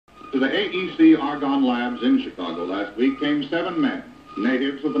To the AEC Argonne Labs in Chicago last week came 7 men,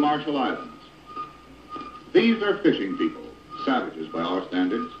 natives of the Marshall Islands. These are fishing people, savages by our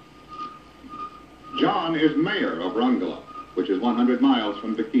standards. John is mayor of Rongelap, which is 100 miles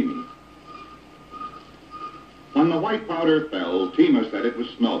from Bikini. When the white powder fell, Tima said it was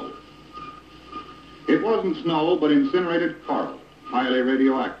snow. It wasn't snow, but incinerated coral, highly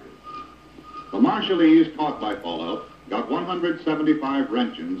radioactive. The Marshallese caught by fallout got 175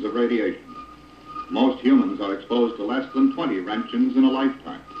 roentgens of radiation. Most humans are exposed to less than 20 roentgens in a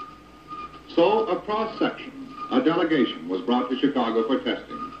lifetime. So a cross-section, a delegation, was brought to Chicago for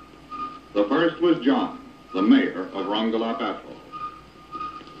testing. The first was John, the mayor of Rongelap Atoll.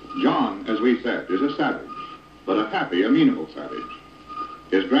 John, as we said, is a savage, but a happy, amenable savage.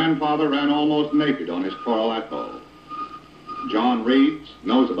 His grandfather ran almost naked on his coral atoll. John reads,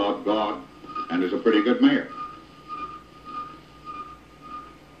 knows about God, and is a pretty good mayor.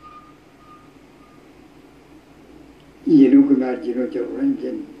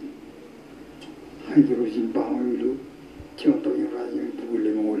 Hydrogen bomb,